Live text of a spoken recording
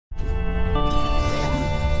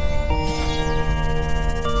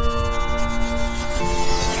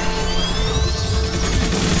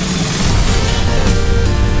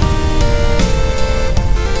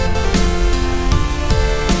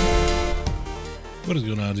What is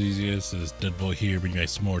going on, DZ? This is Deadboy here, bringing you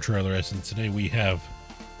guys some more trailer and today we have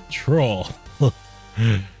Troll.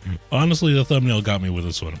 Honestly, the thumbnail got me with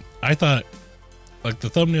this one. I thought, like, the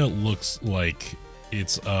thumbnail looks like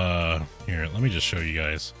it's, here, let me just show you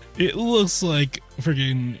guys. It looks like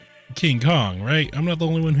freaking King Kong, right? I'm not the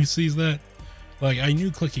only one who sees that. Like, I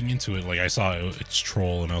knew clicking into it, like, I saw it's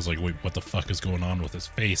Troll, and I was like, wait, what the fuck is going on with his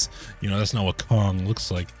face? You know, that's not what Kong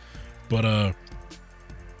looks like. But,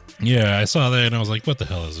 yeah, I saw that and I was like, what the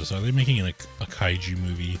hell is this? Are they making a kaiju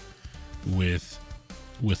movie with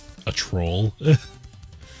a troll?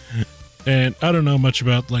 And I don't know much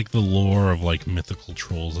about like the lore of like mythical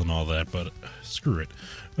trolls and all that, but screw it.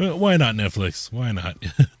 Why not Netflix? Why not?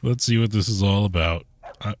 Let's see what this is all about.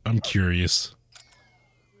 I'm curious.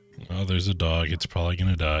 Oh, there's a dog. It's probably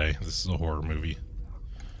gonna die. This is a horror movie.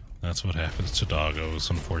 That's what happens to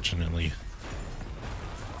doggos, unfortunately.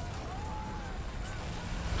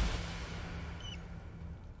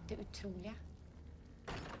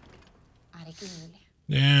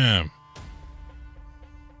 Damn.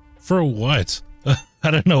 For what?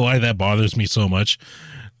 I don't know why that bothers me so much.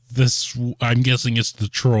 This, I'm guessing it's the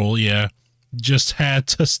troll, yeah. Just had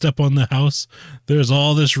to step on the house. There's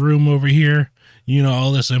all this room over here, you know,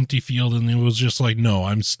 all this empty field, and it was just like, no,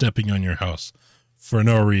 I'm stepping on your house for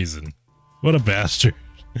no reason. What a bastard.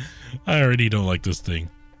 I already don't like this thing.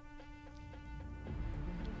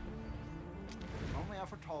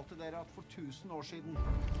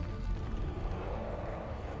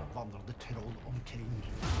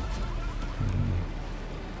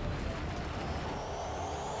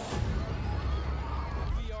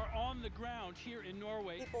 We are on the ground here in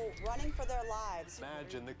Norway. People running for their lives.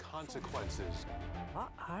 Imagine the consequences.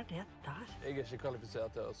 Hva det der? Jeg ikke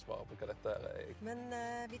kvalifisert til å svare på hva dette er. Men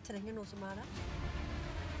vi trenger noe som det.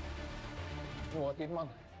 Noah Tidmann.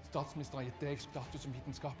 Statsminister har gitt deg status som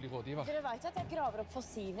vitenskapelig rådgiver. Dere vet at jeg graver opp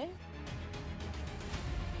fossiler?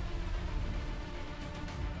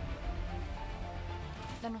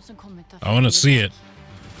 Det er noe som kommer til å... I want to see it.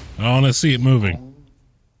 I want to see it moving.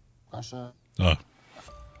 Kanskje. Oh.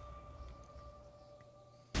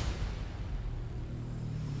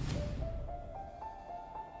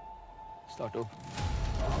 Start opp.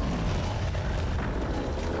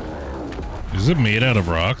 Is it made out of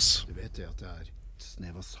rocks?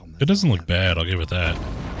 It doesn't look bad, I'll give it that.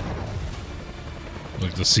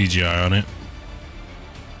 Like the CGI on it.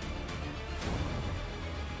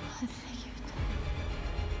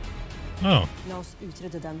 Oh. La oss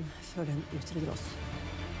utrydde den før den utrydder oss.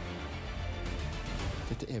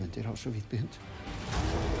 Dette eventyr har så vidt begynt.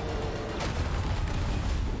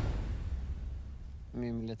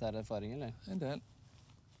 Mye militær erfaring, eller? En del.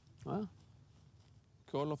 Ja.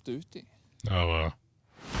 Call of Duty. Oh, wow.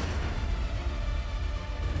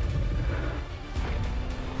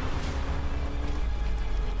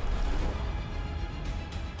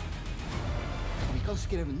 Vi kan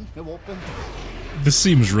skremme den med våpen. This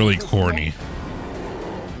seems really corny.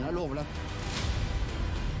 Den er lovlig.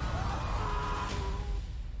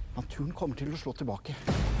 Naturen kommer til å slå tilbake.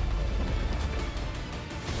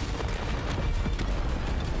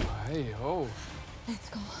 Hey, ho. Let's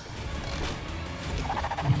go.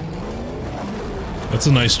 That's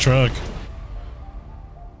a nice truck.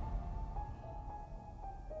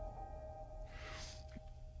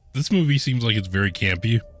 This movie seems like it's very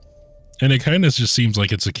campy. And it kind of just seems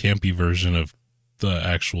like it's a campy version of the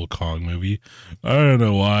actual Kong movie. I don't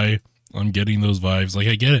know why I'm getting those vibes. Like,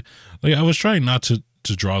 I get it. Like, I was trying not to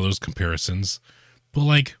draw those comparisons. But,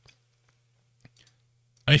 like,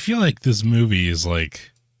 I feel like this movie is,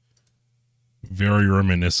 like, very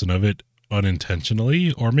reminiscent of it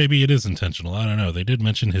unintentionally. Or maybe it is intentional. I don't know. They did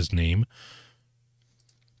mention his name.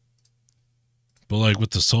 But, like,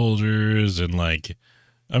 with the soldiers and, like...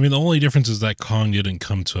 I mean, the only difference is that Kong didn't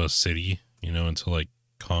come to a city, you know, until, like,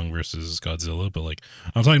 Kong versus Godzilla. But, like,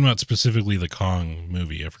 I'm talking about specifically the Kong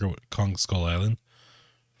movie. I forget what... Kong Skull Island.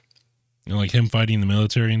 You know, like, him fighting the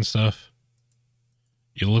military and stuff.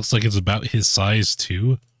 It looks like it's about his size,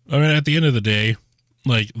 too. I mean, at the end of the day,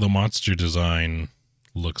 like, the monster design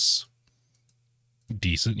looks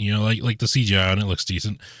decent. You know, like the CGI on it looks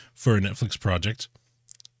decent for a Netflix project.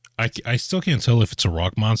 I still can't tell if it's a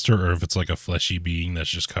rock monster or if it's like a fleshy being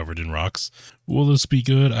that's just covered in rocks. Will this be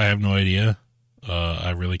good? I have no idea.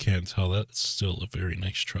 I really can't tell. That's still a very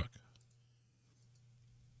nice truck.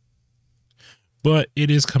 But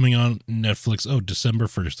it is coming on Netflix. Oh, December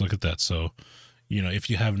 1st. Look at that. So, you know, if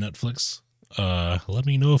you have Netflix, let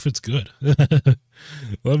me know if it's good.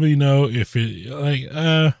 Let me know if it, like,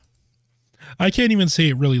 I can't even say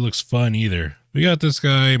it really looks fun either. We got this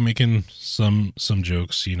guy making some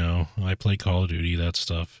jokes, you know. I play Call of Duty, that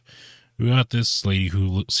stuff. We got this lady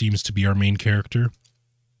who seems to be our main character.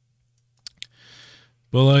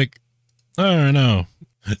 But like, I don't know.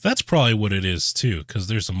 That's probably what it is too, because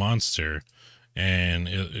there's a monster,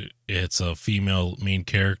 and it's a female main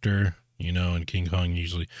character, you know, in King Kong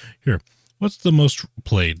usually. Here, what's the most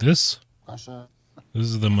played? This? This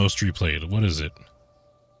is the most replayed. What is it?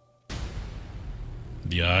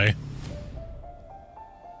 The Eye?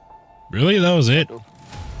 Really? That was it?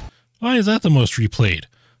 Why is that the most replayed?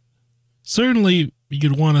 Certainly,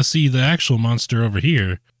 you'd want to see the actual monster over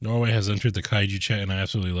here. Norway has entered the kaiju chat, and I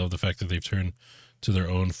absolutely love the fact that they've turned to their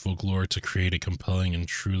own folklore to create a compelling and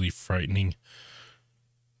truly frightening.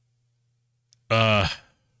 That's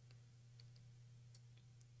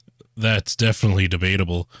definitely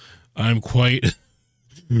debatable. I'm quite...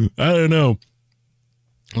 I don't know.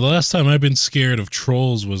 The last time I've been scared of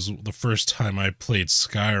trolls was the first time I played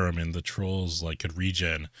Skyrim and the trolls like could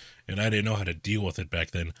regen, and I didn't know how to deal with it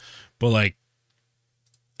back then. But like,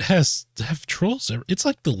 have trolls ever? It's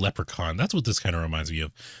like the Leprechaun. That's what this kind of reminds me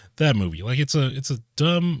of. That movie. Like it's a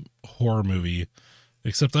dumb horror movie,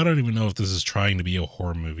 except I don't even know if this is trying to be a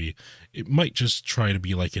horror movie. It might just try to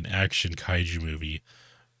be like an action kaiju movie,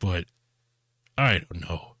 but I don't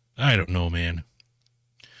know. I don't know, man.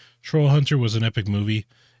 Troll Hunter was an epic movie.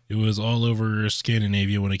 It was all over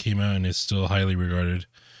Scandinavia when it came out, and is still highly regarded.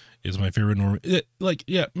 It's my favorite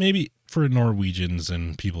yeah, maybe for Norwegians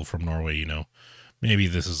and people from Norway, you know. Maybe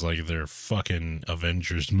this is like their fucking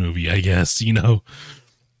Avengers movie, I guess, you know.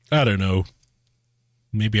 I don't know.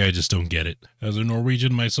 Maybe I just don't get it. As a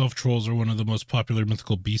Norwegian myself, trolls are one of the most popular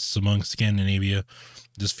mythical beasts among Scandinavia.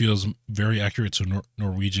 This feels very accurate to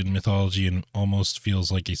Norwegian mythology and almost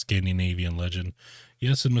feels like a Scandinavian legend.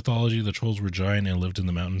 Yes, in mythology, the trolls were giant and lived in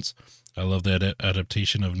the mountains. I love that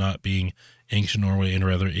adaptation of not being ancient Norway and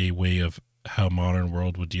rather a way of how modern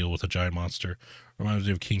world would deal with a giant monster. Reminds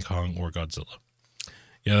me of King Kong or Godzilla.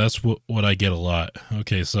 Yeah, that's what I get a lot.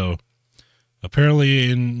 Okay, so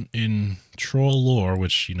apparently in troll lore,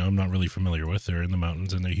 which, you know, I'm not really familiar with, they're in the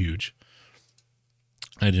mountains and they're huge.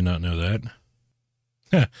 I did not know that.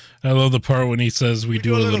 I love the part when he says we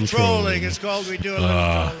do a little trolling. It's called we do a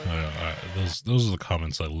little trolling. Those are the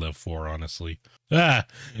comments I live for, honestly. I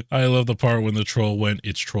love the part when the troll went,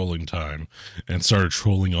 it's trolling time, and started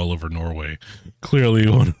trolling all over Norway. Clearly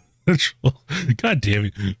on a troll. God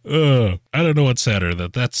damn it. I don't know what's sadder,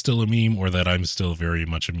 that that's still a meme or that I'm still very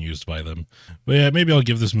much amused by them. But yeah, maybe I'll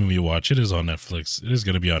give this movie a watch. It is on Netflix. It is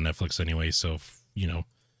going to be on Netflix anyway, so, you know,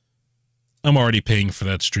 I'm already paying for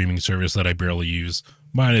that streaming service that I barely use.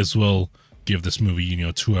 Might as well give this movie, you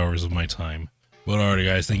know, 2 hours of my time. But alrighty,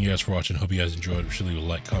 guys, thank you guys for watching. Hope you guys enjoyed. Be sure to leave a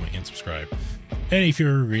like, comment, and subscribe. And if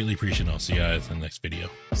you're greatly appreciated, I'll see you guys in the next video.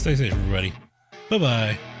 Stay safe, everybody.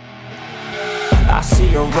 Bye-bye. I see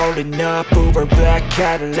her rolling up, Uber black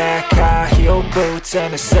Cadillac, high heel boots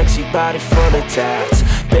and a sexy body full of tats.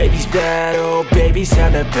 Baby's bad, oh baby's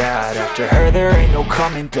hella bad. After her there ain't no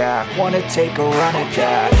coming back. Wanna take a run at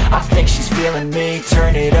that. I think she's feeling me,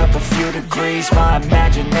 turn it up a few degrees. My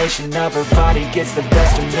imagination of her body gets the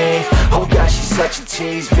best of me. Oh gosh, she's such a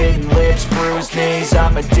tease, bitten lips, bruised knees.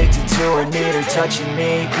 I'm addicted to her, need her touching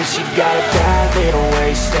me, cause she got a bad little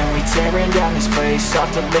waist. And we tearing down this place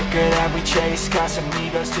off the liquor that we chase.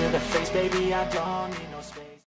 Casamigos to the face, baby, I don't need